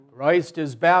Christ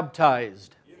is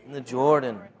baptized in the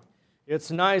Jordan.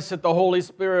 It's nice that the Holy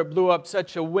Spirit blew up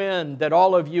such a wind that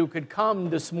all of you could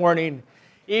come this morning.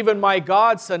 Even my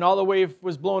godson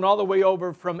was blown all the way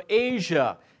over from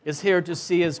Asia, is here to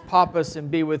see his papas and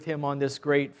be with him on this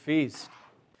great feast.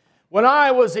 When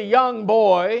I was a young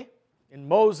boy in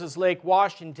Moses Lake,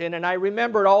 Washington, and I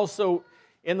remember also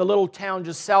in the little town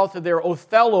just south of there,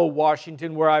 Othello,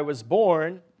 Washington, where I was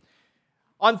born,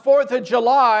 on 4th of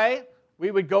July, we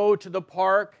would go to the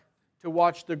park to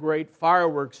watch the great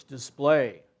fireworks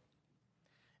display.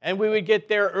 And we would get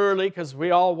there early because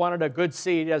we all wanted a good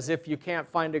seat, as if you can't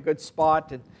find a good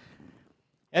spot.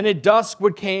 And at dusk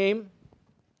would came.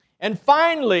 And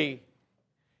finally,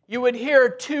 you would hear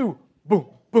two boom,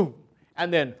 boom,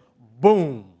 and then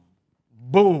boom,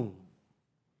 boom.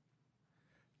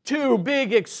 Two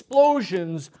big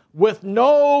explosions with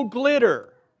no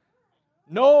glitter,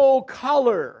 no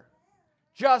color,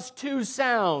 just two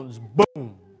sounds,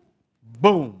 boom,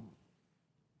 boom.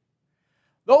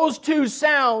 Those two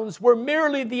sounds were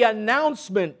merely the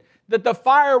announcement that the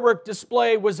firework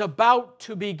display was about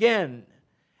to begin.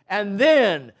 And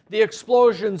then the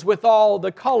explosions with all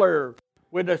the color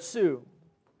would ensue.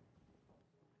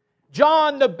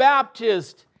 John the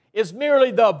Baptist is merely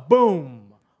the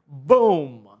boom,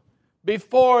 boom,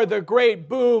 before the great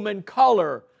boom and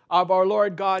color of our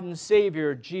Lord God and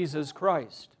Savior, Jesus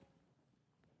Christ.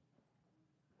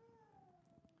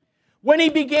 When he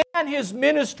began his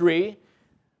ministry,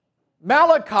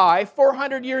 Malachi,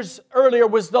 400 years earlier,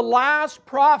 was the last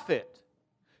prophet.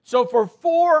 So for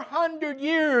 400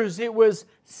 years it was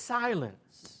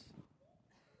silence.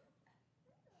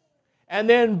 And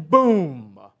then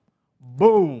boom,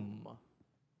 boom.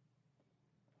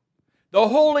 The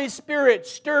Holy Spirit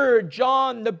stirred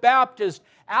John the Baptist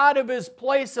out of his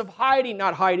place of hiding,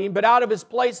 not hiding, but out of his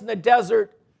place in the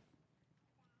desert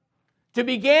to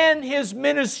begin his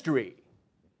ministry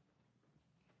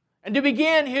and to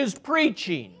begin his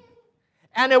preaching.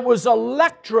 And it was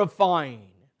electrifying.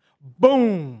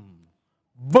 Boom,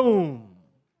 boom.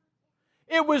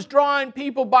 It was drawing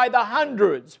people by the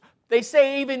hundreds. They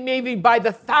say even maybe by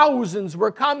the thousands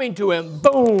were coming to him.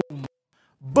 Boom,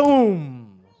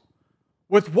 boom.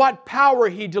 With what power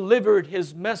he delivered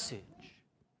his message.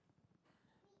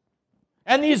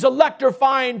 And these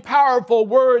electrifying, powerful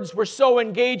words were so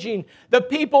engaging, the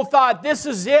people thought, this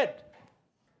is it.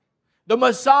 The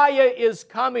Messiah is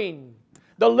coming.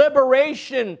 The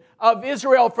liberation of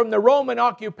Israel from the Roman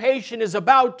occupation is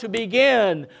about to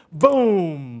begin.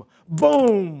 Boom,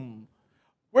 boom.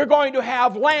 We're going to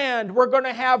have land. We're going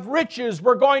to have riches.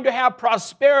 We're going to have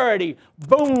prosperity.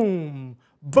 Boom,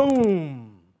 boom.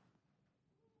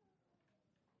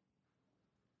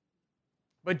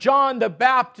 But John the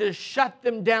Baptist shut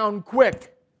them down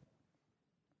quick.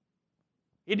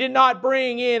 He did not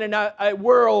bring in an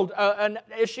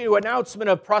announcement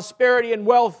of prosperity and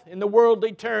wealth in the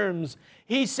worldly terms.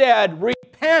 He said,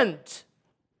 repent.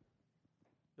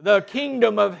 The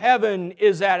kingdom of heaven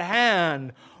is at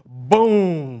hand.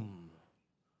 Boom.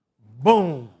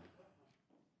 Boom.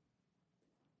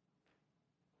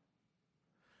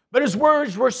 But his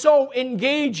words were so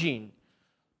engaging.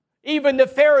 Even the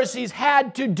Pharisees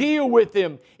had to deal with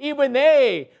him. Even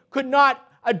they could not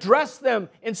address them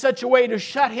in such a way to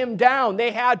shut him down.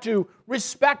 They had to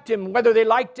respect him, whether they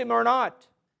liked him or not.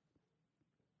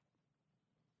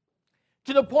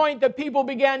 To the point that people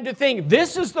began to think,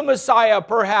 this is the Messiah,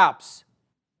 perhaps.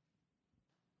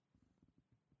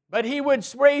 But he would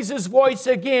raise his voice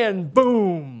again,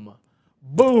 boom,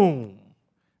 boom.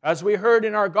 As we heard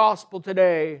in our gospel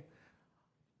today,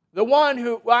 the one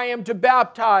who I am to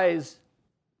baptize,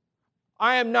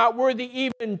 I am not worthy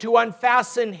even to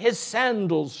unfasten his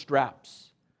sandal straps.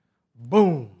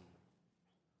 Boom.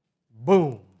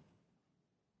 Boom.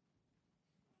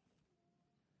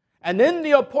 And then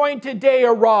the appointed day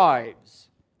arrives,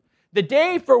 the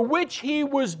day for which he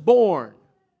was born,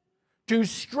 to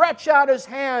stretch out his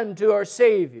hand to our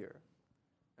Savior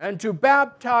and to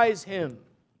baptize him.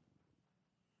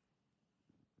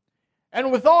 And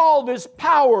with all this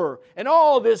power and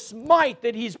all this might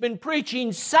that he's been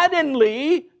preaching,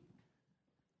 suddenly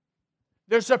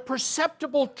there's a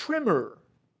perceptible tremor,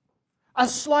 a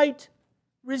slight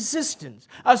resistance,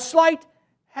 a slight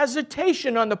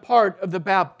hesitation on the part of the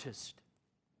Baptist.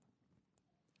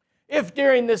 If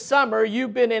during the summer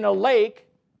you've been in a lake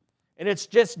and it's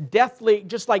just deathly,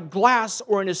 just like glass,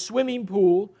 or in a swimming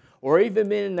pool, or even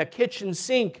been in the kitchen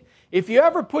sink, if you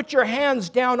ever put your hands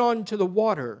down onto the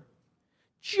water,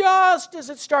 just as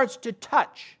it starts to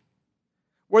touch,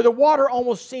 where the water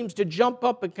almost seems to jump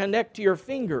up and connect to your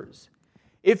fingers,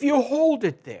 if you hold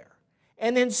it there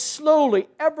and then slowly,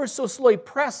 ever so slowly,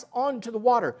 press onto the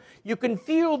water. You can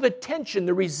feel the tension,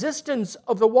 the resistance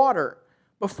of the water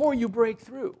before you break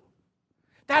through.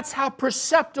 That's how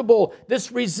perceptible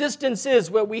this resistance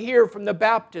is, what we hear from the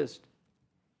Baptist.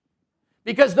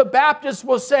 Because the Baptist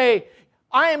will say,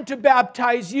 I am to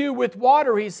baptize you with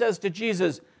water, he says to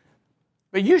Jesus,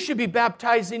 but you should be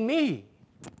baptizing me.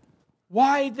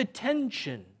 Why the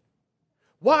tension?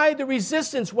 Why the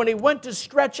resistance when he went to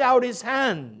stretch out his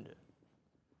hand?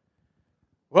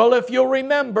 Well, if you'll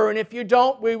remember, and if you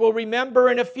don't, we will remember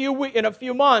in a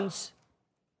few months,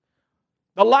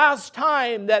 the last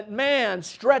time that man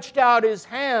stretched out his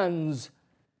hands,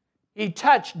 he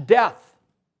touched death.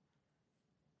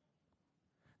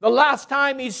 The last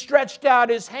time he stretched out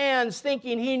his hands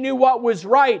thinking he knew what was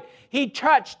right, he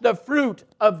touched the fruit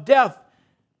of death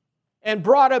and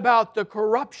brought about the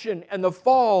corruption and the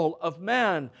fall of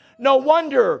man. No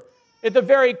wonder at the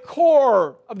very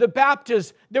core of the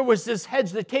Baptist there was this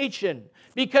hesitation,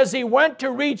 because he went to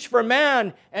reach for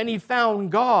man and he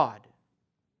found God.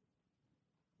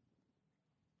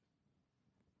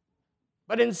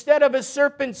 But instead of a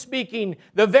serpent speaking,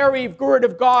 the very word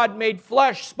of God made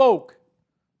flesh spoke.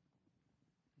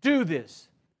 Do this,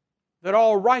 that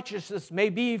all righteousness may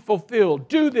be fulfilled.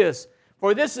 Do this,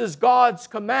 for this is God's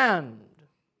command.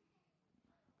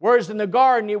 Whereas in the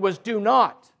garden it was do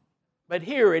not, but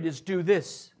here it is do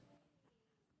this.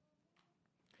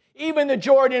 Even the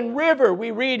Jordan River,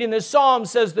 we read in the Psalm,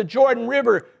 says the Jordan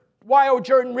River, why, O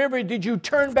Jordan River, did you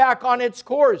turn back on its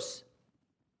course?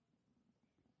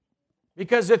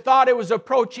 Because it thought it was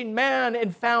approaching man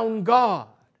and found God.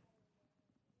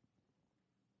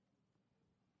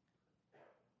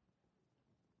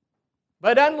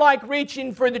 But unlike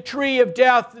reaching for the tree of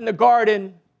death in the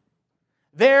garden,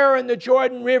 there in the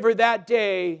Jordan River that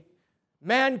day,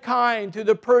 mankind, through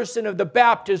the person of the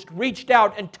Baptist, reached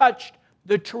out and touched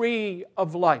the tree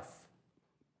of life.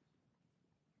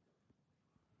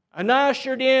 And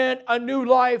ushered in a new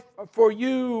life for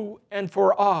you and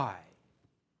for I.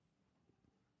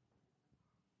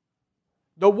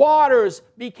 The waters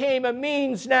became a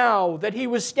means now that he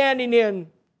was standing in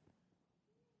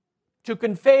to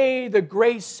convey the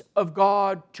grace of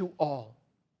God to all.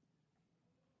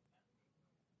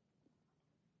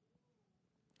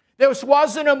 This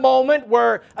wasn't a moment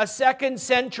where a second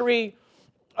century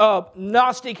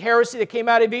Gnostic heresy that came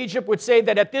out of Egypt would say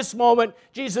that at this moment,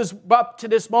 up to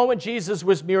this moment, Jesus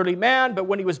was merely man, but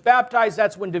when he was baptized,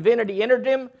 that's when divinity entered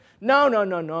him.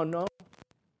 No.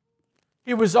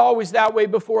 He was always that way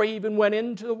before he even went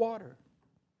into the water.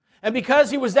 And because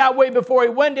he was that way before he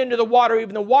went into the water,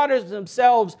 even the waters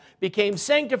themselves became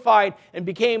sanctified and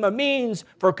became a means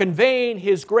for conveying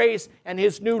his grace and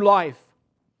his new life.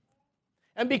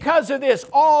 And because of this,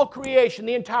 all creation,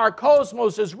 the entire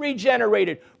cosmos is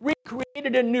regenerated,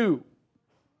 recreated anew.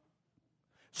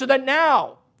 So that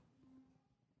now,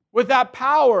 with that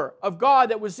power of God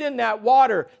that was in that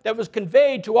water, that was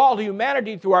conveyed to all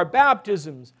humanity through our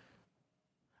baptisms,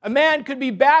 a man could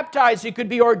be baptized, he could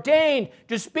be ordained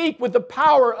to speak with the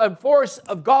power and force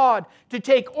of God, to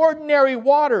take ordinary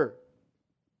water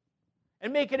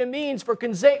and make it a means for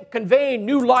conveying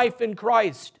new life in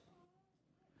Christ.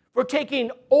 For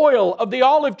taking oil of the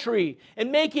olive tree and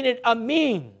making it a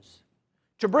means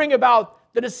to bring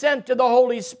about the descent of the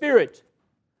Holy Spirit,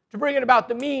 to bring about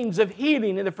the means of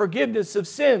healing and the forgiveness of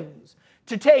sins,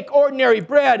 to take ordinary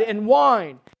bread and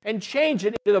wine and change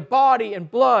it into the body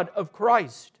and blood of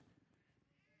Christ.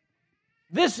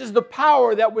 This is the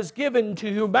power that was given to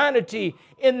humanity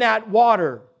in that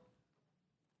water.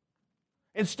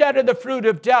 Instead of the fruit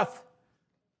of death,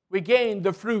 we gained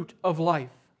the fruit of life.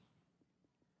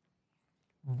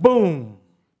 Boom.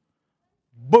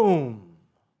 Boom.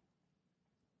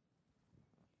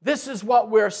 This is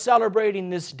what we're celebrating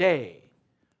this day.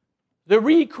 The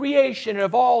recreation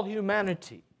of all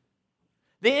humanity.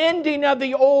 The ending of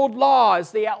the old law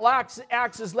as the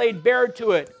axe is laid bare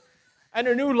to it, and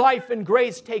a new life in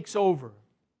grace takes over.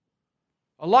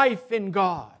 A life in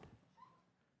God.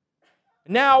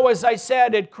 Now, as I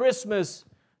said at Christmas,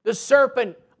 the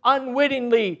serpent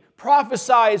unwittingly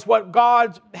prophesies what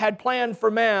God had planned for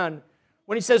man.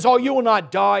 When he says, oh, you will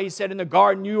not die, he said, in the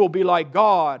garden you will be like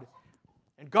God.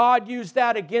 And God used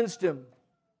that against him.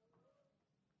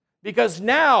 Because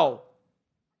now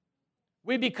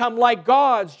we become like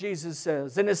gods, Jesus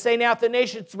says. And as St.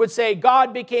 Athanasius would say,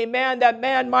 God became man that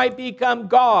man might become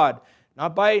God.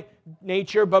 Not by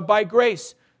nature, but by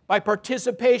grace. By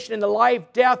participation in the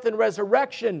life, death, and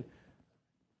resurrection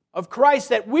of Christ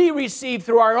that we receive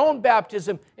through our own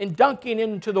baptism in dunking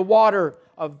into the water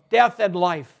of death and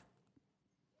life.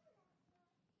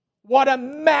 What a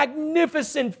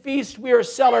magnificent feast we are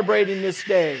celebrating this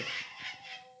day.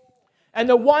 And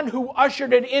the one who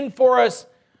ushered it in for us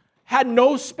had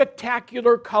no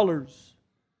spectacular colors,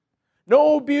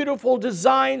 no beautiful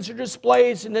designs or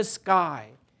displays in the sky.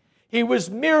 He was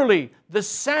merely the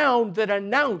sound that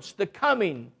announced the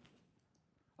coming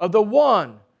of the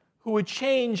one who would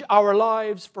change our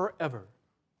lives forever.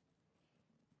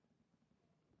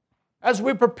 As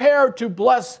we prepare to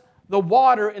bless the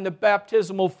water in the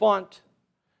baptismal font,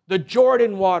 the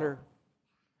Jordan water,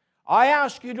 I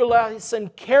ask you to listen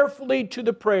carefully to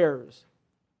the prayers.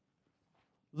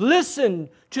 Listen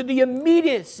to the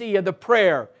immediacy of the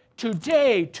prayer.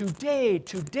 Today, today,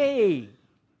 today.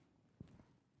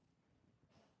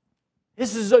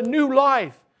 This is a new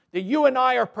life that you and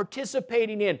I are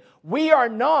participating in. We are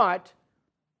not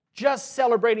just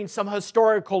celebrating some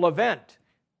historical event.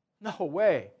 No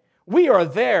way. We are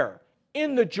there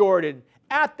in the Jordan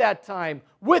at that time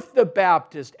with the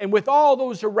Baptist and with all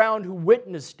those around who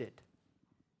witnessed it.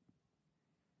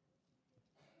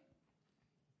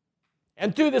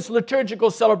 And through this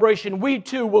liturgical celebration, we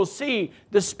too will see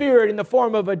the Spirit in the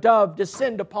form of a dove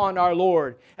descend upon our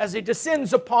Lord. As He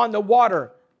descends upon the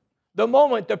water, the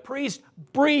moment the priest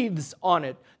breathes on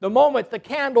it, the moment the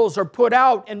candles are put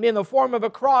out and in the form of a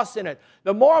cross in it,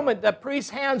 the moment the priest's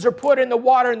hands are put in the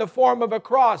water in the form of a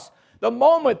cross, the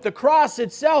moment the cross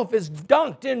itself is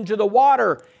dunked into the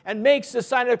water and makes the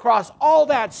sign of the cross, all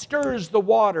that stirs the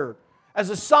water as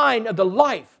a sign of the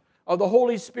life of the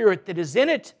Holy Spirit that is in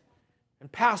it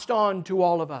and passed on to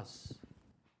all of us.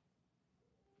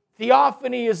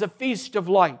 Theophany is a feast of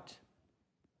light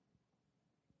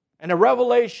and a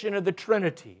revelation of the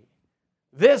Trinity.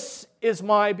 This is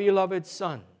my beloved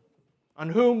Son, on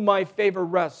whom my favor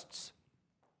rests.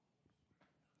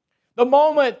 The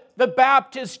moment the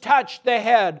Baptist touched the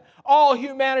head, all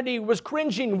humanity was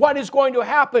cringing. What is going to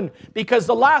happen? Because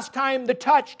the last time the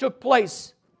touch took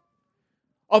place,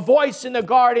 a voice in the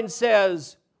garden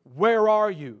says, "Where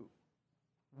are you?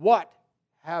 What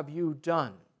have you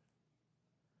done?"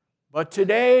 But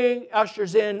today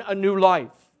ushers in a new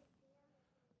life.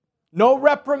 No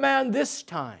reprimand this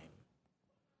time.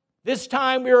 This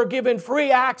time we are given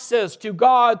free access to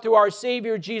God through our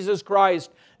Savior Jesus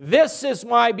Christ. This is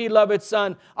my beloved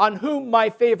Son, on whom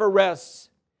my favor rests.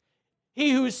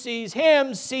 He who sees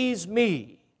Him sees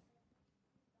me.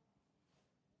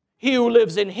 He who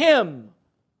lives in Him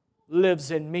lives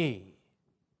in me.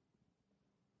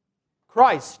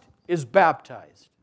 Christ is baptized.